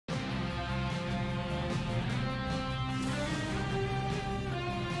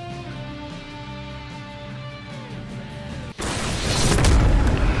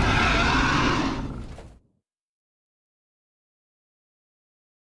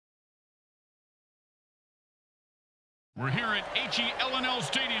We're here at Hellboys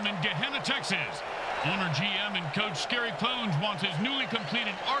Stadium in Gehenna, Texas. Owner, GM, and coach Scary Pones wants his newly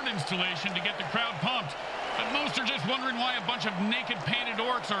completed art installation to get the crowd pumped. But most are just wondering why a bunch of naked painted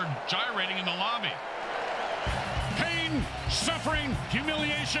orcs are gyrating in the lobby. Pain, suffering,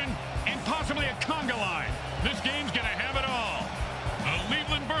 humiliation, and possibly a conga line. This game's gonna have it all. The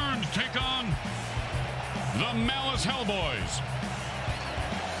Leaveland Burns take on the Malice Hellboys.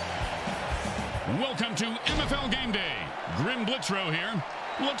 Welcome to MFL Game Day. Grim Blitzrow here.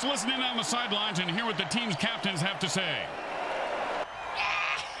 Let's listen in on the sidelines and hear what the team's captains have to say.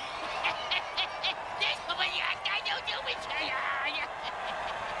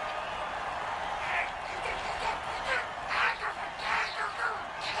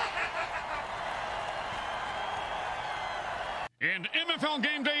 And MFL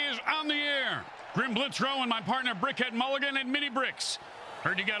Game Day is on the air. Grim Blitzrow and my partner Brickhead Mulligan and Mini Bricks.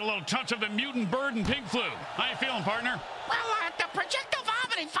 Heard you got a little touch of the mutant bird and pig flu. How you feeling, partner? Well, the projectile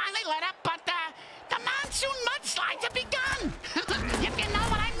vomiting finally let up, but the monsoon mudslides have begun. If you know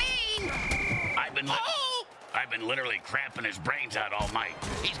what I mean. I've been literally crapping his brains out all night.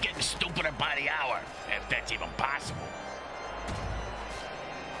 He's getting stupider by the hour, if that's even possible.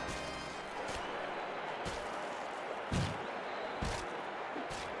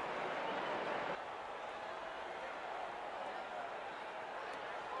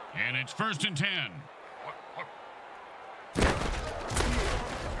 And it's 1st and 10.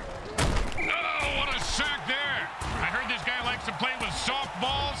 Oh, what a sack there. I heard this guy likes to play with soft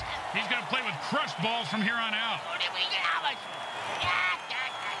balls. He's going to play with crushed balls from here on out.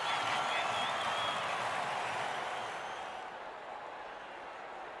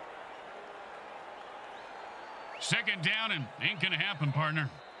 Second down and ain't going to happen, partner.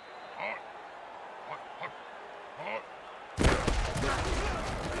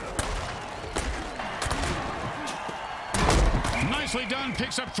 Nicely done.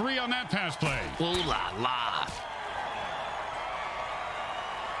 Picks up 3 on that pass play. Ooh la la.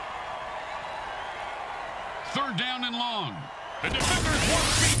 Third down and long. The defender's warp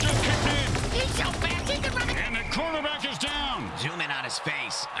speed just kicked in. He's so fast he can run it. And the cornerback is down. Zoom in on his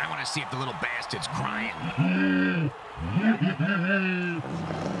face. I want to see if the little bastard's crying.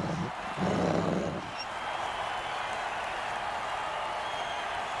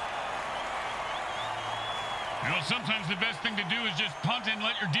 You know, sometimes the best thing to do is just punt and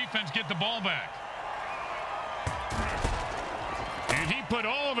let your defense get the ball back. And he put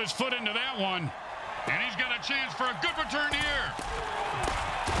all of his foot into that one. And he's got a chance for a good return here.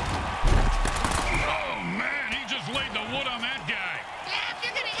 Oh, man, he just laid the wood on that guy. Yeah, if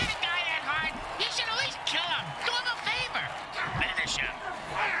you're going to hit a guy that hard, you should at least kill him. Do him a favor. Finish him.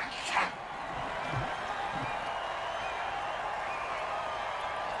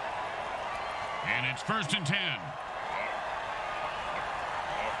 And it's 1st and 10.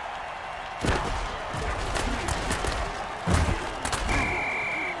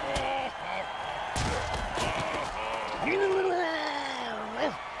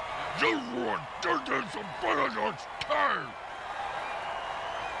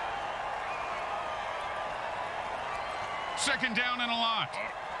 Second down and a lot.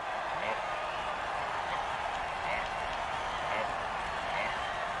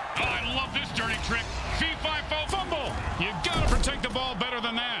 Oh, I love this dirty trick. Fee-fi-fo fumble. You gotta protect the ball better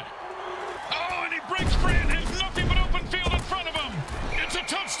than that. Oh, and he breaks free and has nothing but open field in front of him. It's a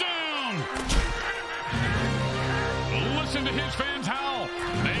touchdown. Listen to his fans howl.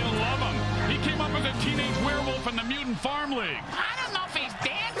 They love him. He came up as a teenage werewolf in the Mutant Farm League. I don't know if he's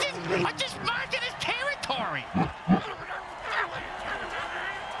dancing or just marking his territory.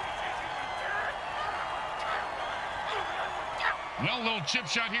 Well, a little chip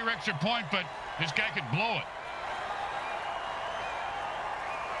shot here, extra point, but this guy could blow it.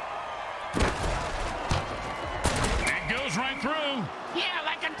 It goes right through. Yeah,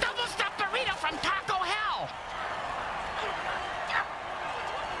 like a double-stuffed burrito from Taco Hell.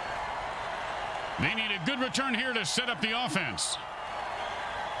 They need a good return here to set up the offense.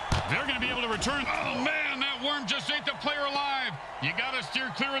 They're going to be able to return. Oh, man, that worm just ate the player alive. You got to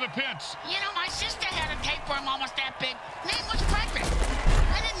steer clear of the pits. You know, my sister had a tapeworm almost that big. Name was pregnant.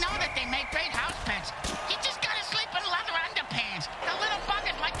 I didn't know that they made great house pets. You just got to sleep in leather underpants. The little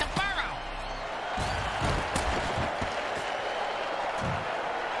buggers like to burrow.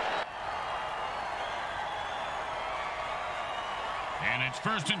 And it's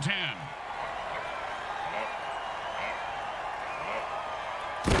 1st and 10.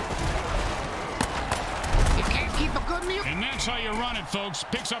 Keep a good meal. And that's how you run it, folks.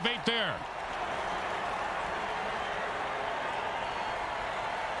 Picks up 8 there.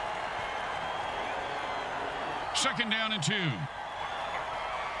 Second down and 2. And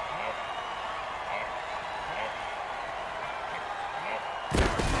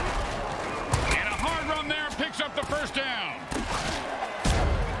a hard run there picks up the first down.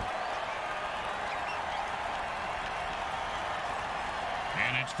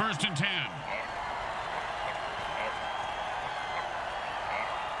 And it's first and 10.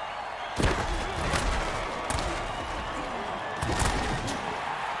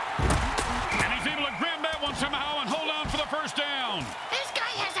 Somehow and hold on for the first down. This guy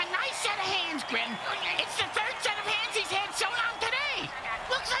has a nice set of hands, Grim. It's the third set of hands he's had sewn on today.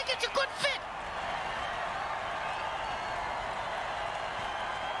 Looks like it's a good fit.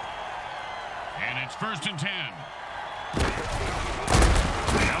 And it's first and 10.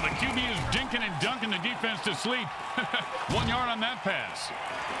 Now the QB is dinking and dunking the defense to sleep. 1 yard on that pass.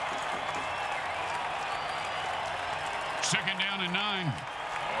 Second down and 9.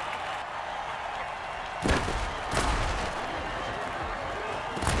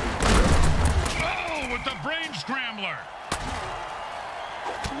 With the brain scrambler.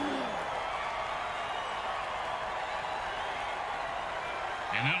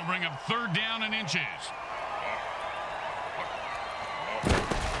 And that'll bring up third down and inches.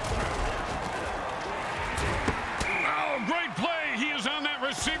 Oh, great play. He is on that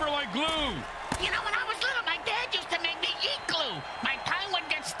receiver like glue. You know, when I was little, my dad used to make me eat glue. My tongue would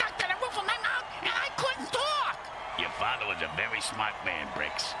get stuck to the roof of my mouth, and I couldn't talk. Your father was a very smart man,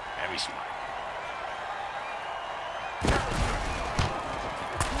 Bricks. Very smart.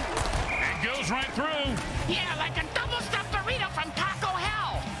 Goes right through. Yeah, like a double-stuffed burrito from Taco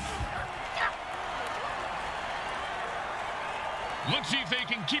Hell. Let's see if they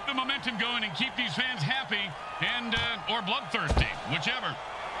can keep the momentum going and keep these fans happy and or bloodthirsty, whichever.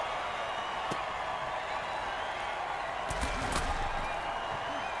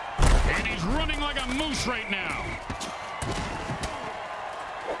 And he's running like a moose right now.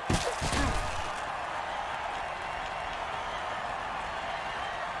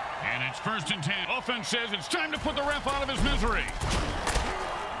 And it's first and 10. Offense says it's time to put the ref out of his misery.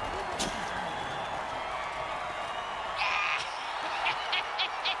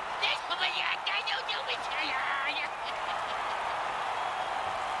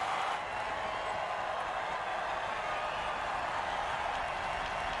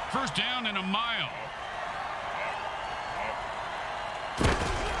 First down and a mile.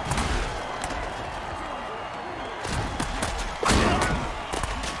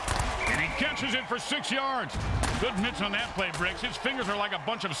 Catches it for 6 yards. Good mitts on that play, Bricks. His fingers are like a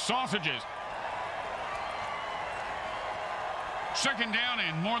bunch of sausages. Second down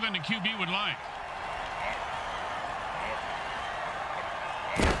and more than the QB would like.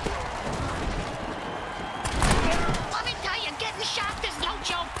 Let me tell you, getting shocked is no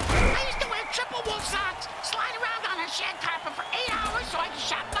joke. I used to wear triple wool socks, slide around on a shag carpet for 8 hours so I could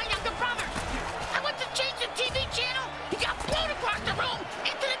shock my younger brother. I went to change the TV channel. He got blown across the room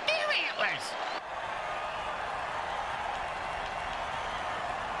into the deer antlers.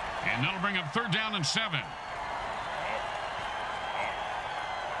 And that'll bring up third down and 7.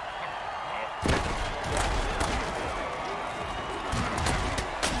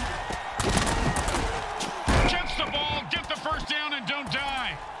 Gets the ball, get the first down, and don't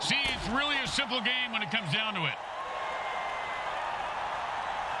die. See, it's really a simple game when it comes down to it.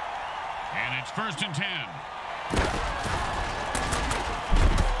 And it's first and 10.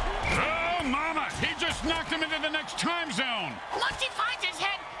 Oh, mama! He just knocked him into the next time zone. Once he finds his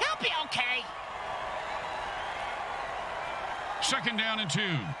head, he'll be okay. Second down and 2.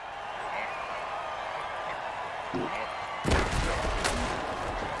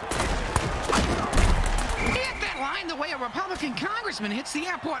 Hit that line the way a Republican congressman hits the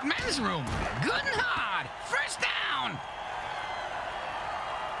airport men's room. Good and hard. First down.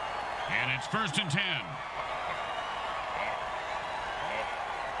 And it's first and 10.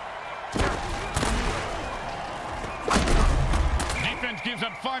 Defense gives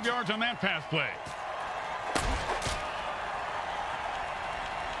up 5 yards on that pass play.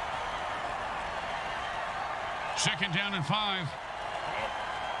 Second down and 5.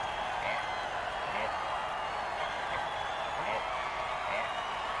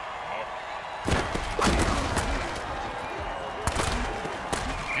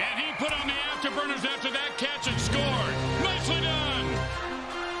 And he put on the afterburners after that catch and scored. Nicely done.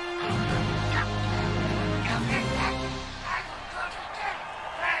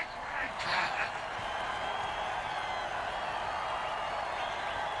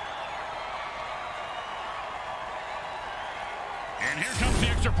 And here comes the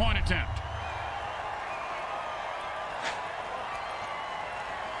extra point attempt.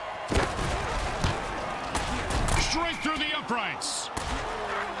 Straight through the uprights.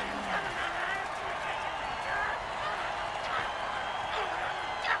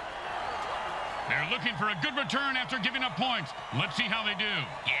 They're looking for a good return after giving up points. Let's see how they do.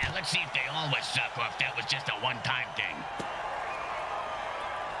 Yeah, let's see if they always suck or if that was just a one-time thing.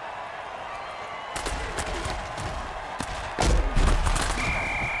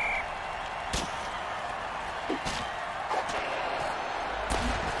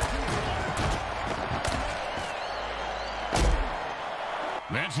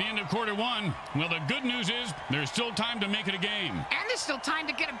 That's the end of quarter one. Well, the good news is there's still time to make it a game. And there's still time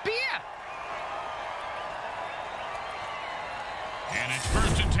to get a beer. And it's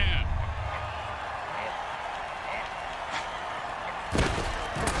 1st and 10.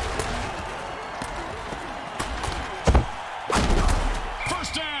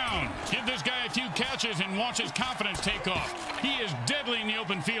 First down. Give this guy a few catches and watch his confidence take off. He is deadly in the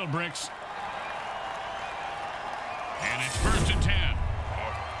open field, Bricks. And it's 1st and 10.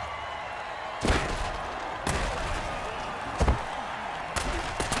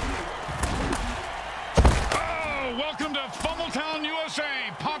 Welcome to Fumbletown,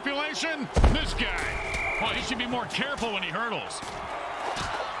 USA. Population, this guy. Well, he should be more careful when he hurdles.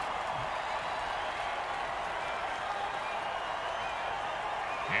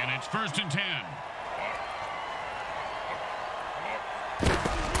 And it's 1st and 10.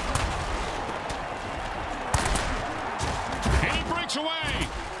 And he breaks away.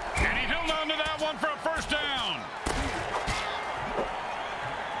 And he held on to that one for a first down.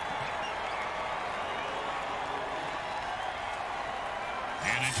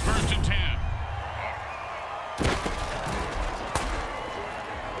 And it's 1st and 10.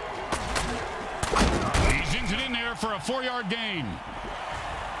 He's into it in there for a 4-yard gain.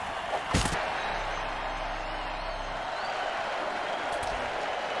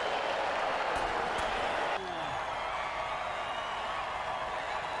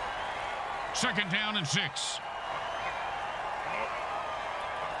 Second down and 6.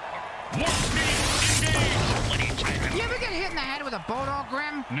 More speed, engage. You ever get hit in the head with a boat,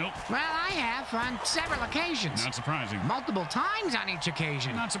 Grim? Nope. Well, I have on several occasions. Not surprising. Multiple times on each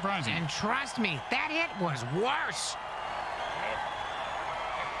occasion. Not surprising. And trust me, that hit was worse.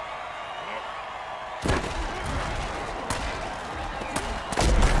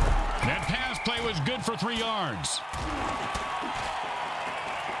 That pass play was good for 3 yards.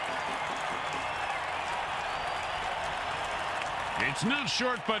 It's not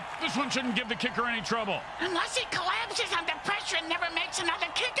short, but this one shouldn't give the kicker any trouble. Unless he collapses under pressure and never makes another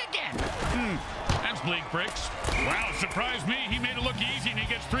kick again. That's bleak, Bricks. Wow, it surprised me. He made it look easy, and he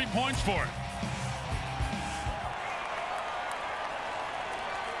gets 3 points for it.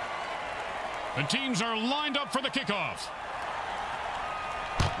 The teams are lined up for the kickoff.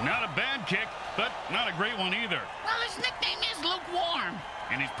 Not a bad kick, but not a great one either. Well, his nickname is Lukewarm.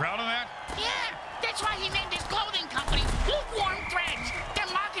 And he's proud of that? Yeah, that's why he named his clothing company Lukewarm Threads. Their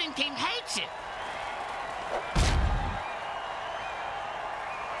marketing team hates it.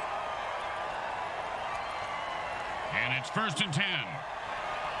 And it's 1st and 10.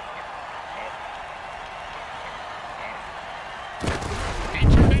 He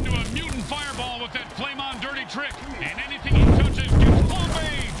turned into a mutant fireball with that flame-on dirty trick. And anything he touches gets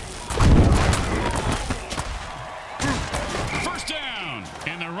flambéed. First down.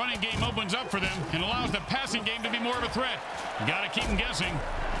 And the running game opens up for them and allows the passing game to be more of a threat. Got to keep them guessing.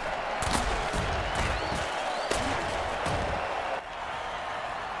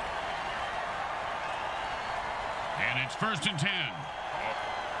 And it's 1st and 10.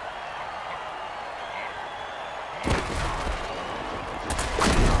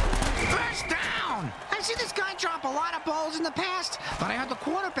 First down! I've seen this guy drop a lot of balls in the past, but I heard the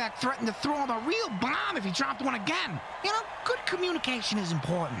quarterback threaten to throw him a real bomb if he dropped one again. You know, good communication is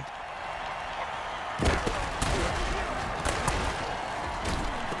important.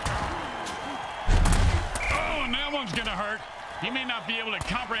 Oh, and that one's going to hurt. He may not be able to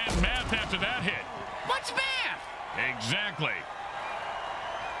comprehend math after that hit. What's math? Exactly.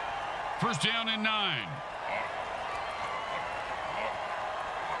 First down and 9.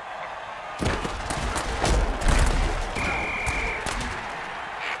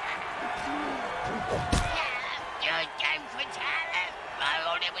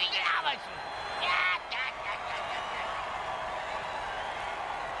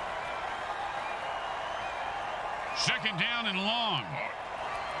 Second down and long.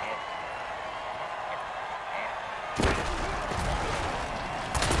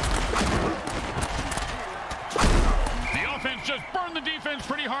 The offense just burned the defense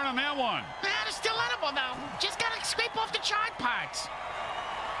pretty hard on that one. It's still edible, though. Just gotta scrape off the charred parts.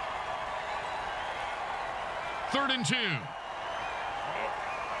 3rd and 2.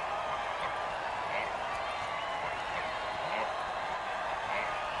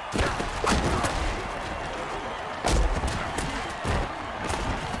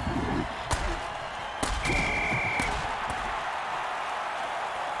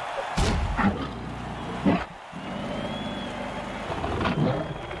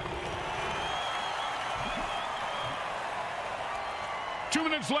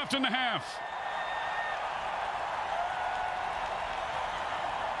 Left in the half.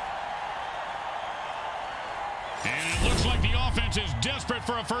 And it looks like the offense is desperate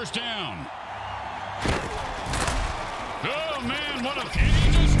for a first down. Oh, man, what a...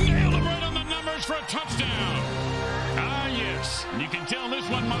 He just nailed him right on the numbers for a touchdown. Ah, yes. You can tell this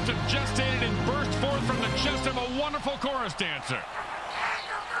one must have gestated and burst forth from the chest of a wonderful chorus dancer.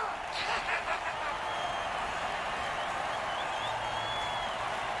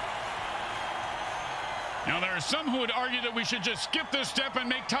 Now, there are some who would argue that we should just skip this step and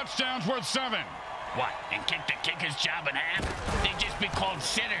make touchdowns worth 7. What, and kick the kicker's job in half? They'd just be called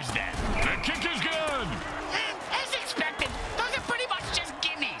sitters then. The kick is good. As expected, those are pretty much just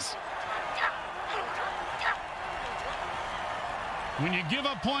gimmies. When you give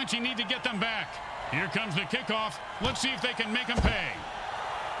up points, you need to get them back. Here comes the kickoff. Let's see if they can make them pay.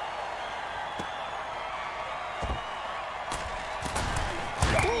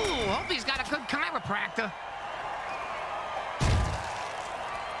 Ooh, hope he's got a good chiropractor.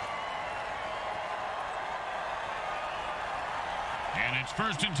 And it's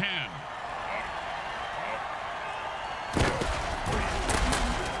 1st and 10.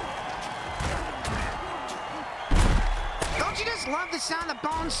 Don't you just love the sound of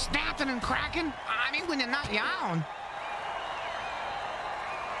bones snapping and cracking? I mean, when they're not your own.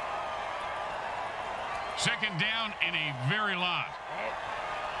 2nd down and a very lot.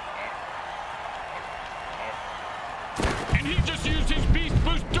 And he just used his Beast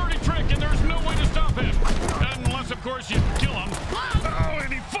Boost dirty trick, and there's no way to stop him. Unless, of course, you kill him. Oh,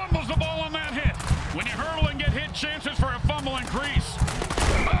 and he fumbles the ball on that hit. When you hurdle and get hit, chances for a fumble increase.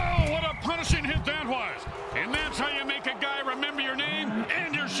 Oh, what a punishing hit that was. And that's how you make a guy remember your name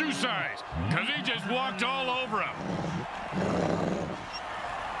and your shoe size, because he just walked all over him.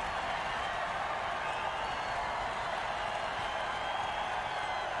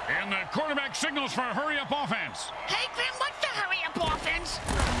 And the quarterback signals for a hurry-up offense. Hey, Grim, what's the hurry-up offense?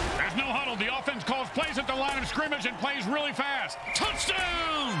 There's no huddle. The offense calls plays at the line of scrimmage and plays really fast.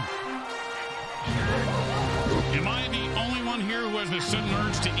 Touchdown! Am I the only one here who has the sudden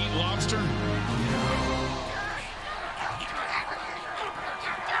urge to eat lobster?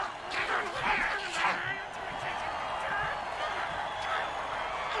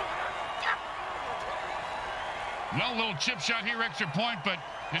 Well, little chip shot here, extra point, but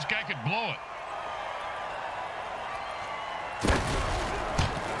this guy could blow it.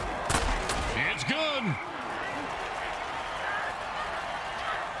 It's good.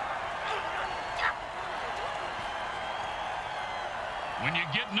 When you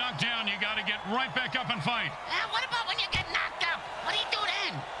get knocked down, you got to get right back up and fight. What about when you get knocked out? What do you do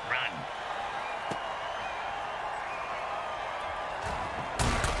then? Run.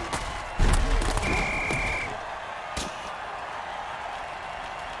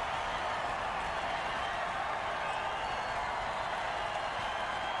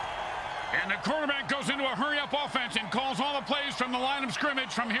 And the quarterback goes into a hurry-up offense and calls all the plays from the line of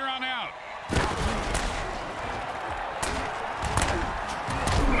scrimmage from here on out.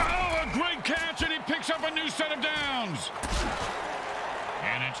 Oh, a great catch, and he picks up a new set of downs.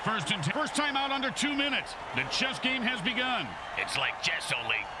 And it's 1st and 10. First time out under 2 minutes. The chess game has begun. It's like chess,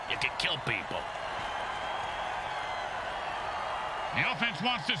 only you can kill people. The offense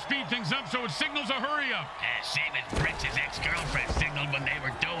wants to speed things up, so it signals a hurry-up. Same as Britt's ex-girlfriend signaled when they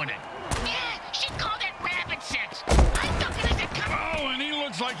were doing it. Yeah, she called it rabbit sex. I took it as a Oh, and he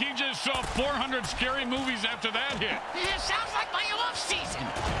looks like he just saw 400 scary movies after that hit. Yeah, sounds like my off-season.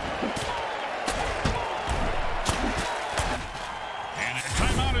 And a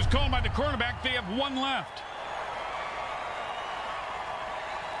timeout is called by the quarterback. They have 1 left.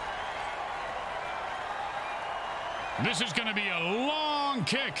 This is going to be a long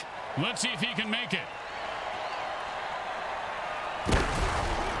kick. Let's see if he can make it.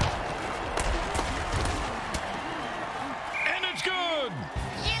 And it's good.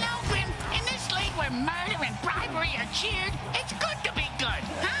 You know, Grim, in this league where murder and bribery are cheered, it's good to be good,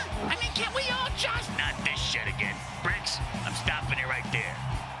 huh? I mean, can't we all just... Not this shit again. Bricks, I'm stopping it right there.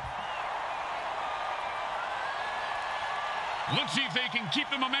 Let's see if they can keep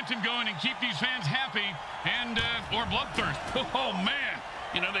the momentum going and keep these fans happy and, or bloodthirst. Oh, man.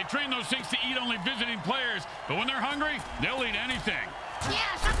 You know, they train those things to eat only visiting players, but when they're hungry, they'll eat anything.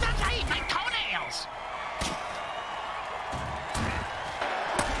 Yeah, sometimes I eat my toenails.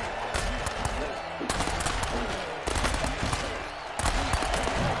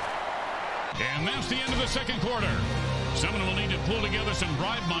 And that's the end of the second quarter. Someone will need to pull together some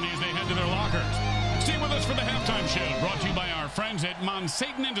bribe money as they head to their lockers. Stay with us for the halftime show, brought to you by our friends at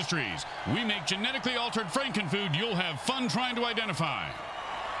Monsatan Industries. We make genetically altered frankenfood you'll have fun trying to identify.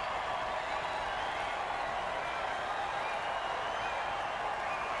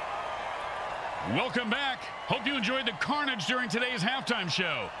 Welcome back. Hope you enjoyed the carnage during today's halftime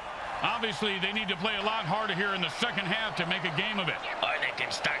show. Obviously, they need to play a lot harder here in the second half to make a game of it. Or they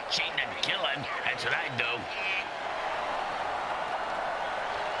can start cheating and killing. That's what I do.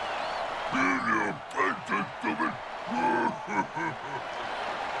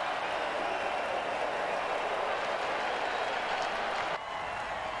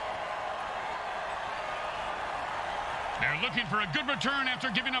 They're looking for a good return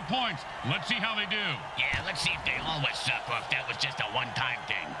after giving up points. Let's see how they do. Yeah, let's see if they always suck or if that was just a one-time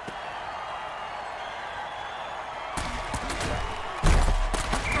thing.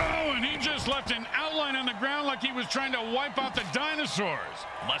 Oh, and he just left an outline on the ground like he was trying to wipe out the dinosaurs.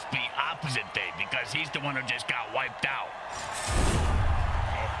 Must be opposite day because he's the one who just got wiped out.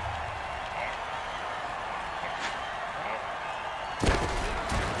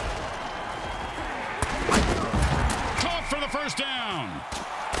 Caught for the first down.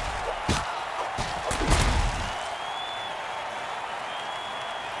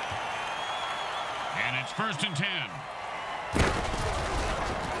 And it's 1st and 10.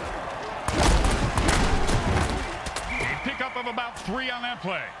 A pickup of about 3 on that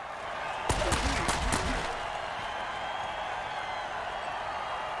play.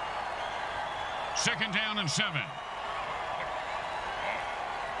 Second down and 7.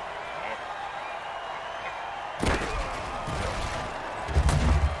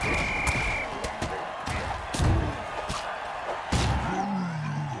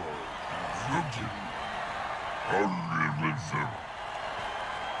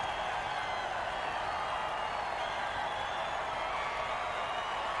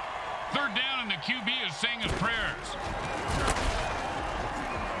 Third down, and the QB is saying his prayers.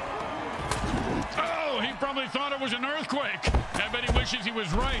 Oh, he probably thought it was an earthquake. I bet he wishes he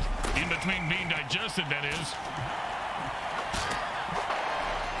was right. In between being digested, that is.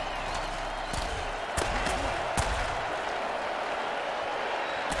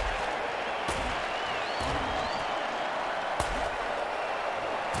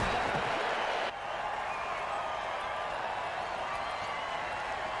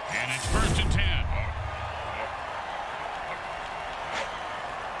 And it's 1st and 10.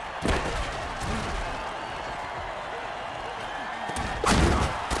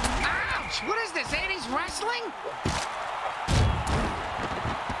 Ouch! What is this, 80s wrestling?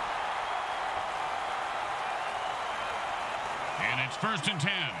 And it's 1st and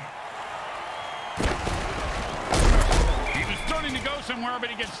 10. He was starting to go somewhere, but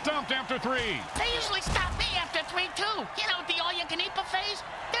he gets stumped after 3. They usually stop me after 3, too. You know, the all-you-can-eat buffets?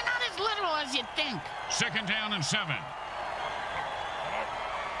 They're not as literal as you'd think. Second down and 7.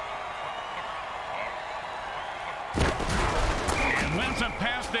 And that's a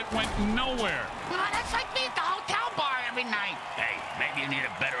pass that went nowhere. Oh, that's like me at the hotel bar every night. Hey, maybe you need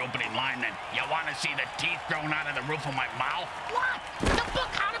a better opening line than you want to see the teeth growing out of the roof of my mouth? What? The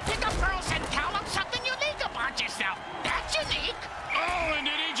book How to Pick Up Girls and Tell Them Something Unique About Yourself. That's unique. Oh, and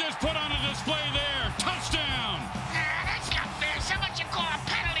did he just put on a display there? Touchdown! That's not fair. Someone should call a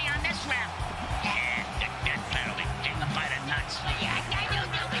penalty on this ref. Yeah, good penalty. Getting them by the nuts.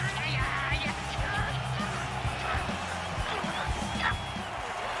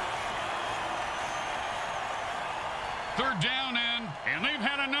 Third down, and they've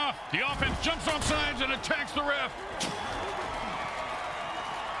had enough. The offense jumps off sides and attacks the ref.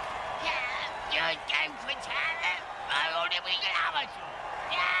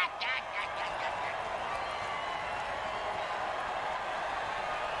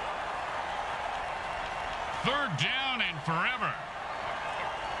 Third down and forever.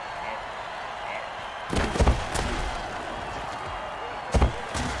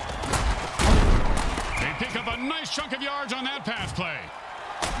 They pick up a nice chunk of yards on that pass play.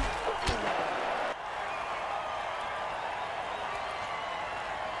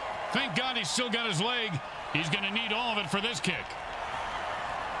 Thank God he's still got his leg. He's going to need all of it for this kick.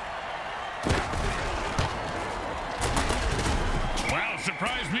 Wow,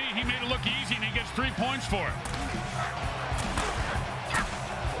 surprised me. He made it look easy, and he gets 3 points for it.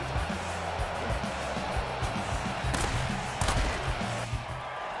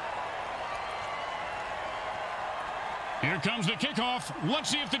 Here comes the kickoff. Let's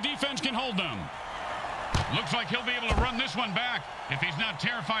see if the defense can hold them. Looks like he'll be able to run this one back if he's not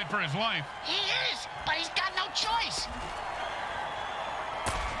terrified for his life. He is, but he's got no choice.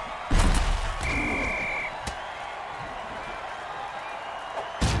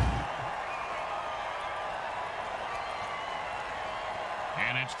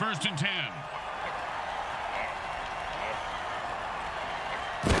 And it's 1st and 10.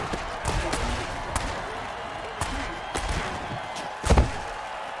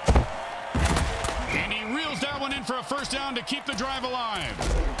 And he reels that one in for a first down to keep the drive alive.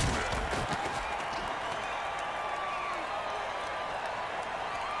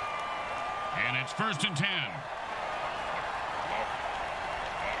 And it's 1st and 10.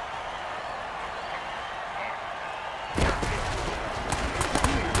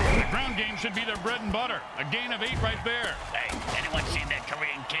 Game should be their bread and butter. A gain of 8 right there. Hey, anyone seen that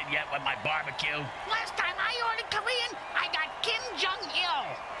Korean kid yet with my barbecue? Last time I ordered Korean, I got Kim Jong-il.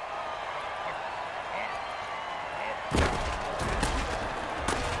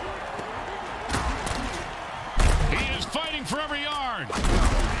 He is fighting for every yard.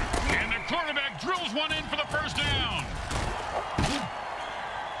 And the quarterback drills one in for the first down.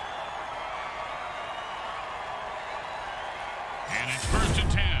 And it's 1st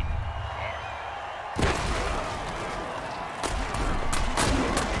and 10.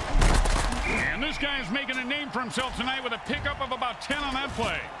 This guy is making a name for himself tonight with a pickup of about 10 on that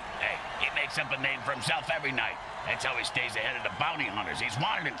play. Hey, he makes up a name for himself every night. That's how he stays ahead of the bounty hunters. He's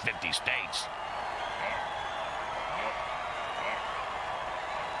wanted in 50 states.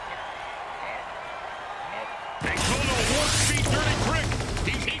 They called a warp speed dirty trick.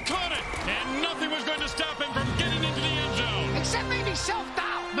 He caught it, and nothing was going to stop him from getting into the end zone. Except maybe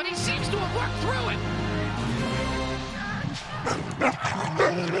self-doubt, but he seems to have worked through it.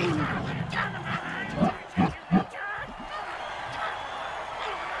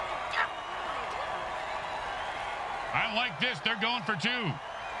 I like this. They're going for 2.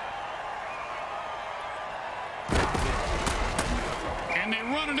 And they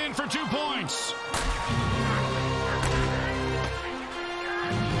run it in for 2 points.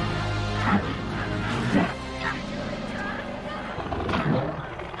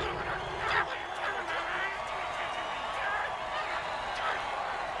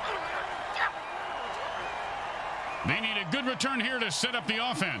 They need a good return here to set up the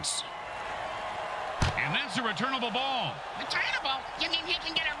offense. And that's a returnable ball. Returnable? You mean he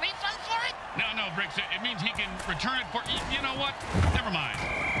can get a refund for it? No, Bricks. It means he can return it for... You know what? Never mind.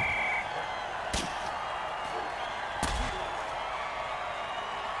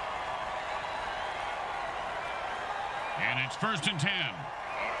 And it's 1st and 10.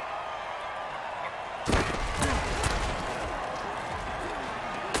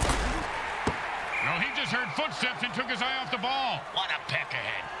 No, he just heard footsteps and took his eye off the ball. What a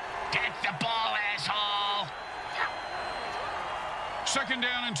peckerhead. Get the ball, asshole. 2nd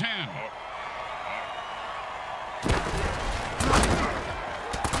down and 10.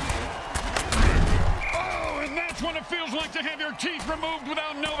 Oh, and that's what it feels like to have your teeth removed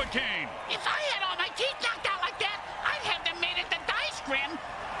without Novocaine. If I had all my teeth knocked out like that, I'd have them made at the dice grin.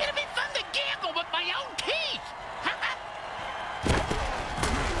 It'd be fun to gamble with my own teeth.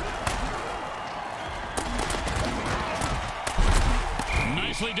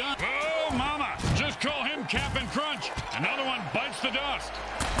 Nicely done. Oh, mama. Just call him Cap'n Crunch. Another one bites the dust.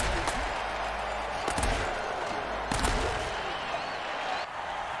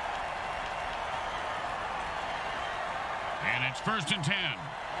 And it's 1st and 10.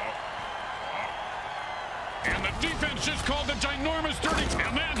 And the defense just called the ginormous dirty.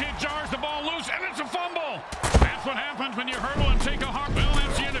 And that hit jars the ball loose, and it's a fumble. That's what happens when you hurdle and take a hawk. Well,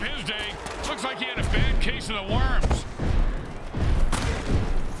 that's the end of his day. Looks like he had a bad case of the worms.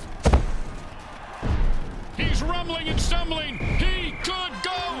 He's rumbling and stumbling. He could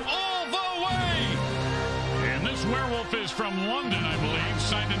go all the way. And this werewolf is from London, I believe,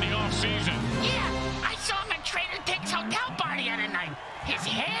 signed in the offseason. Yeah, I saw him at Trader Dick's hotel party the other night. His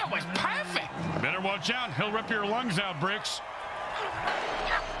hair was perfect. Better watch out. He'll rip your lungs out, Bricks.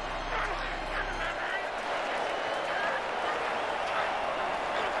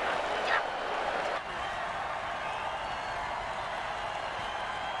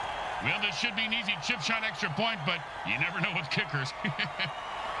 Well, this should be an easy chip shot extra point, but you never know with kickers. It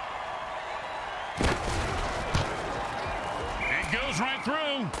goes right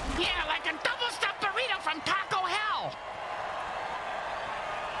through. Yeah, like a double-stuffed burrito from Taco Hell.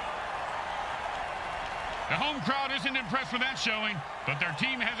 The home crowd isn't impressed with that showing, but their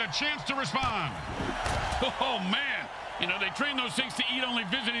team has a chance to respond. Oh, man. You know, they train those things to eat only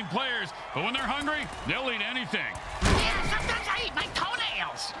visiting players, but when they're hungry, they'll eat anything. Yeah,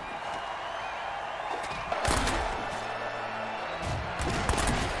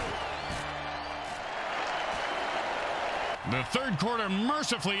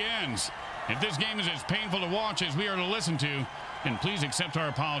 mercifully ends. If this game is as painful to watch as we are to listen to, then please accept our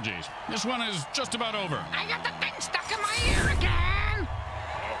apologies. This one is just about over. I got the thing stuck in my ear again.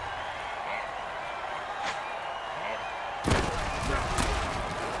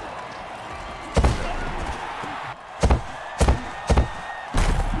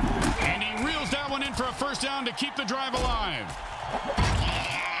 And he reels that one in for a first down to keep the drive alive.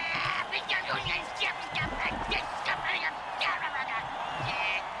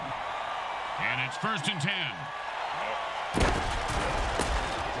 And it's 1st and 10.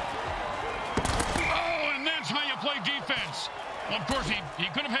 Oh, and that's how you play defense. Well, of course, he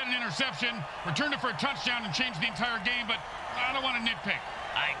could have had an interception, returned it for a touchdown, and changed the entire game, but I don't want to nitpick.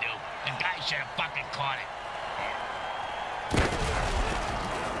 I do. The guy should have fucking caught it.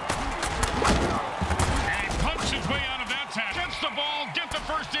 And he punched his way out of that tackle. Gets the ball, get the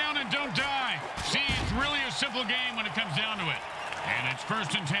first down, and don't die. See, it's really a simple game when it comes down to it. And it's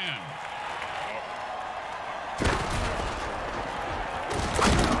 1st and 10.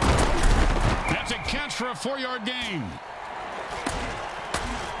 That's a catch for a 4-yard gain.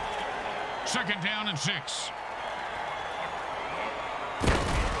 2nd down and 6.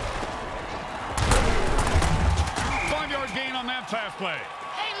 Five-yard gain on that pass play.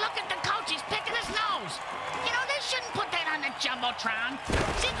 Hey, look at the coach. He's picking his nose. You know, they shouldn't put that on the Jumbotron.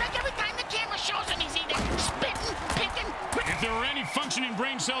 Seems like every time the camera shows him, he's either spitting, picking... If there were any functioning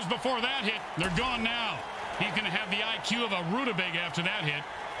brain cells before that hit, they're gone now. He's going to have the IQ of a rutabaga after that hit.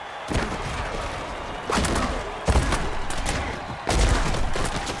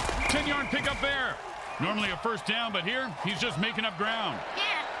 10-yard pickup there. Normally a first down, but here, he's just making up ground.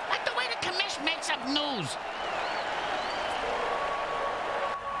 Yeah, like the way the commish makes up news.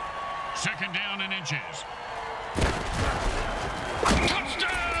 2nd down and inches.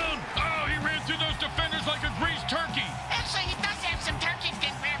 Touchdown! Oh, he ran through those defenders like a greased turkey. Actually, he does have some turkeys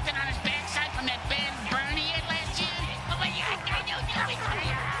get grafted on his backside from that bad burn he had last year. Oh, my God.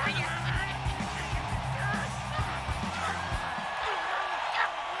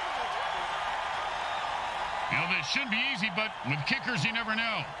 Now, this should be easy, but with kickers, you never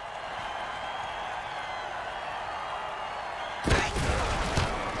know.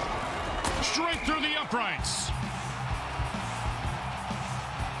 Straight through the uprights.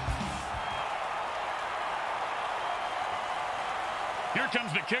 Here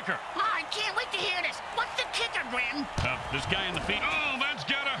comes the kicker. Oh, I can't wait to hear this. What's the kicker, Grim? This guy in the feet. Oh, that's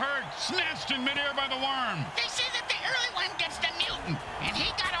gotta hurt. Snatched in midair by the worm. They say that the early one gets the mutant, and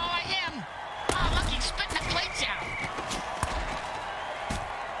he got all of him. Oh, look, he's spitting the plates out.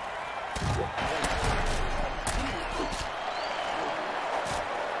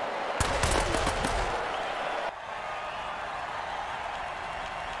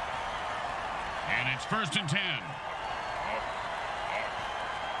 And it's 1st and 10.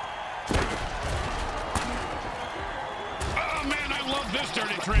 Oh, man, I love this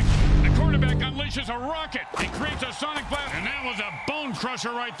dirty trick. The quarterback unleashes a rocket. He creates a sonic blast, and that was a bone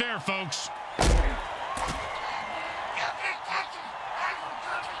crusher right there, folks.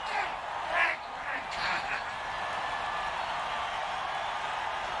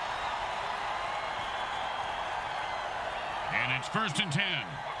 And it's 1st and 10.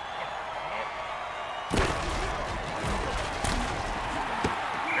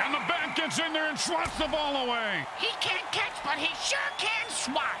 And the back gets in there and swats the ball away. He can't catch, but he sure can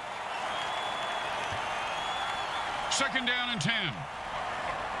swat. 2nd down and 10.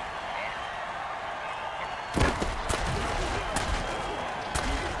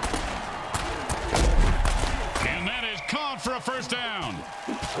 And that is caught for a first down.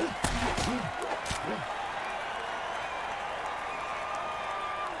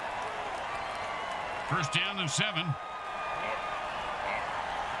 First down and 7.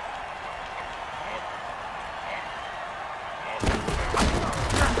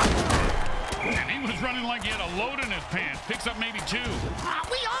 And he was running like he had a load in his pants. Picks up maybe 2.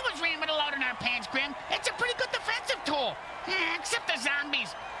 We always ran with a load in our pants, Grim. It's a pretty good defensive tool. Except the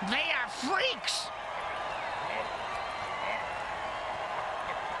zombies. They are freaks.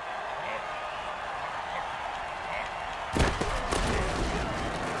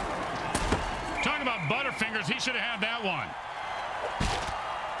 Talking about Butterfingers, he should have had that one.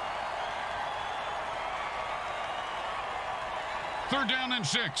 Third down and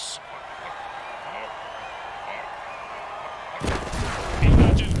 6. He's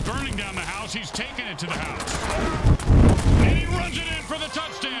not just burning down the house, he's taking it to the house. And he runs it in for the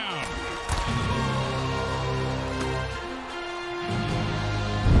touchdown.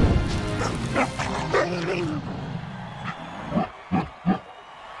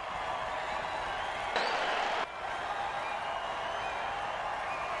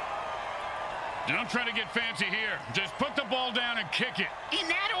 Don't try to get fancy here. Just put the ball down and kick it. In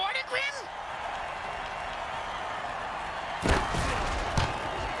that order, Grim?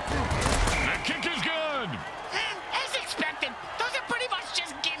 The kick is good. As expected, those are pretty much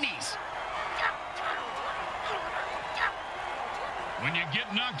just gimmies. When you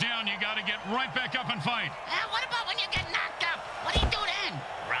get knocked down, you got to get right back up and fight. What about when you get knocked up? What do you do then?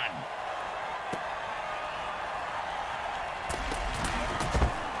 Run.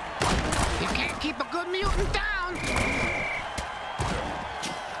 You can't keep a good mutant down.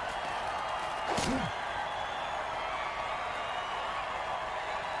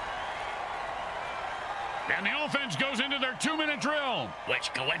 And the offense goes into their 2-minute drill.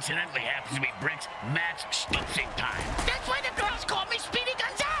 Which coincidentally happens to be Brick's match stoopsing time. That's why the girls call me Speedy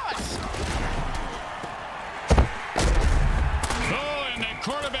Gonzalez. Oh, and the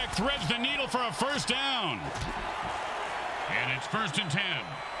quarterback threads the needle for a first down. And it's 1st and 10.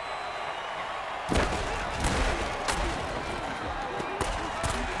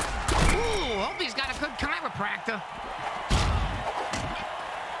 Ooh, hope he's got a good chiropractor.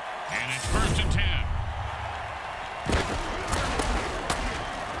 And it's 1st and 10.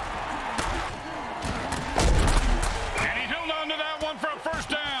 And he held on to that one for a first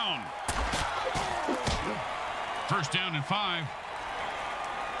down. 1st down and 5.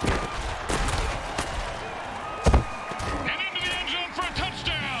 And into the end zone for a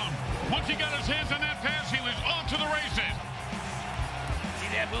touchdown. Once he got his hands on that pass, he was off to the races. See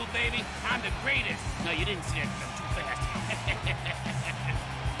that move, baby? I'm the greatest. No, you didn't see it. I'm too fast.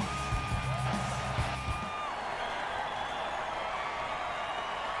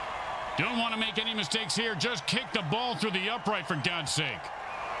 Don't want to make any mistakes here. Just kick the ball through the upright, for God's sake.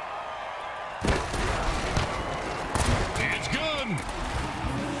 It's good.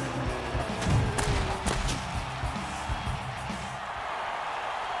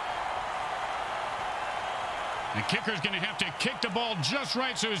 The kicker's going to have to kick the ball just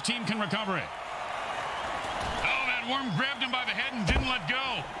right so his team can recover it. Oh, that worm grabbed him by the head and didn't let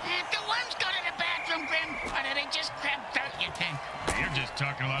go. The worms go to the bathroom, Grim. Or do they just grab dirt, you think? You're just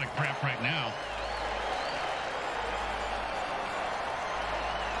talking a lot of crap right now.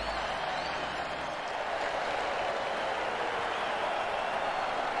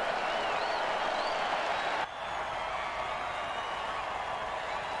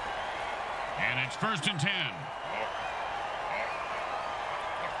 And it's 1st and 10.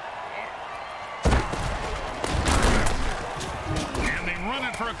 And they run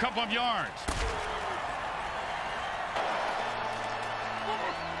it for a couple of yards.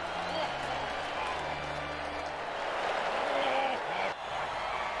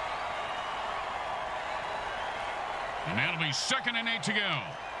 And that'll be 2nd and 8 to go.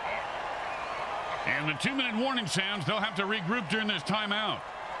 And the 2-minute warning sounds. They'll have to regroup during this timeout.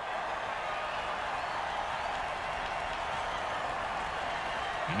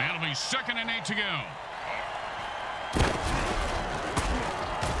 And that'll be 2nd and 8 to go.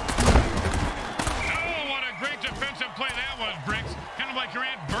 Oh, what a great defensive play that was, Bricks. Kind of like your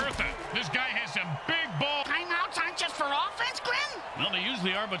Aunt Bertha. This guy has some big ball. Timeouts aren't just for offense, Grim? Well, they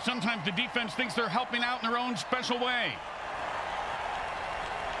usually are, but sometimes the defense thinks they're helping out in their own special way.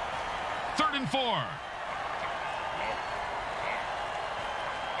 3rd and 4.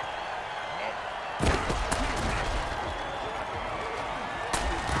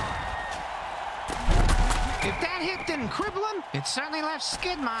 If that hit didn't cripple him, it certainly left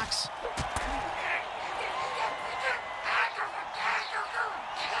skid marks.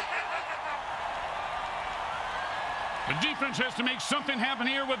 The defense has to make something happen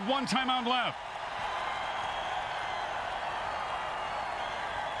here with 1 timeout left.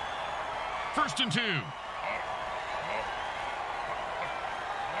 1st and 2.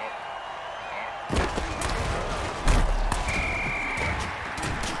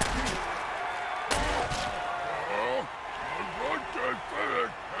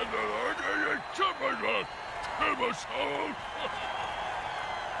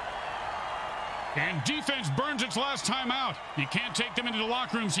 And defense burns its last timeout. You can't take them into the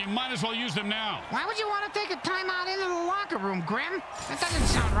locker room, so you might as well use them now. Why would you want to take a timeout into the locker room, Grim? That doesn't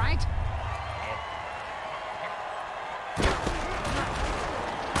sound right.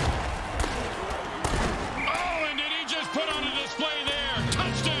 Oh, and did he just put on a display there?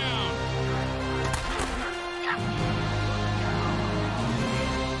 Touchdown!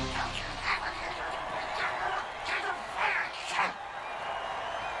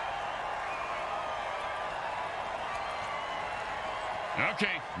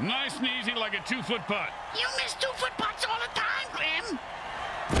 Okay, nice and easy like a 2-foot putt. You miss 2-foot putts all the time, Grim.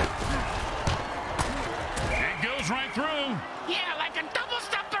 It goes right through. Yeah, like a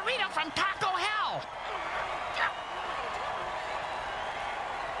double-stuffed burrito from Taco Hell.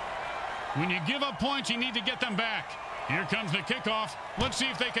 When you give up points, you need to get them back. Here comes the kickoff. Let's see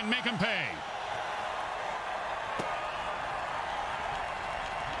if they can make them pay.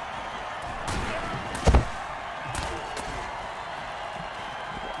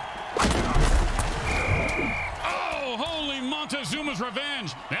 Montezuma's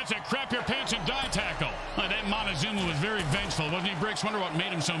revenge. That's a crap your pants and die tackle. That Montezuma was very vengeful, wasn't he, Bricks? Wonder what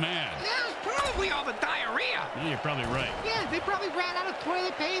made him so mad. Yeah, it was probably all the diarrhea. Yeah, you're probably right. Yeah, they probably ran out of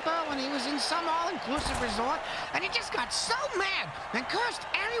toilet paper when he was in some all-inclusive resort, and he just got so mad and cursed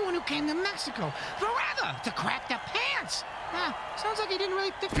everyone who came to Mexico forever to crap their pants. Sounds like he didn't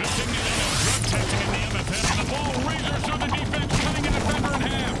really think... Good thing they did drug testing in the MFL, and the ball razors through the defense, cutting a defender in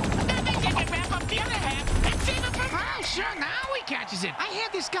half. Then they didn't wrap up the other half and save it for... Oh, sure, now he catches it. I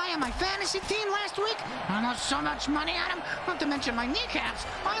had this guy on my fantasy team last week. I lost so much money on him, not to mention my kneecaps.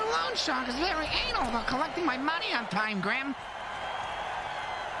 My loan shark is very anal about collecting my money on time, Graham.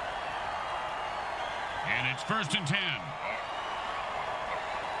 And it's 1st and 10.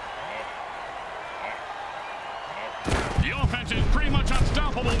 The offense is pretty much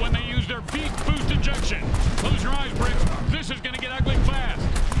unstoppable when they use their beast boost injection. Close your eyes, Bricks. This is going to get ugly fast.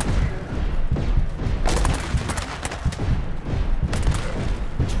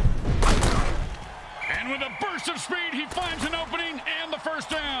 And with a burst of speed, he finds an opening and the first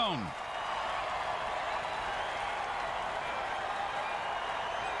down.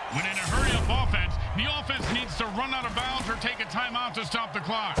 When in a hurry-up offense, the offense needs to run out of bounds or take a timeout to stop the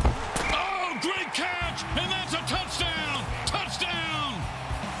clock. Oh, great catch! And that's a touchdown! Touchdown!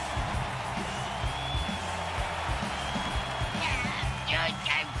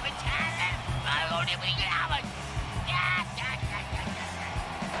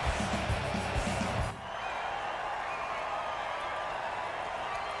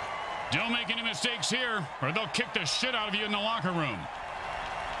 Don't make any mistakes here, or they'll kick the shit out of you in the locker room.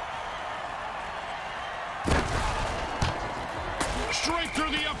 Straight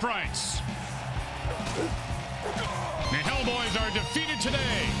through the uprights. The Hellboys are defeated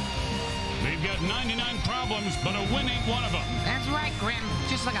today. They've got 99 problems, but a win ain't one of them. That's right, Grim.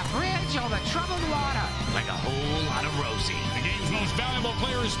 Just like a bridge over troubled water. Like a whole lot of Rosie. The game's most valuable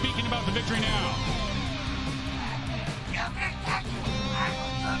player is speaking about the victory now.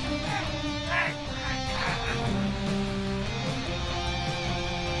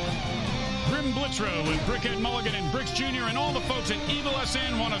 Grim Blitzrow with Brickhead Mulligan and Bricks Jr. and all the folks at Evil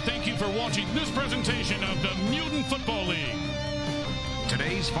SN want to thank you for watching this presentation of the Mutant Football League.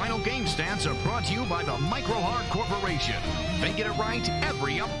 Today's final game stats are brought to you by the Micro Hard Corporation. They get it right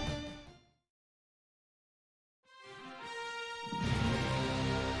every up.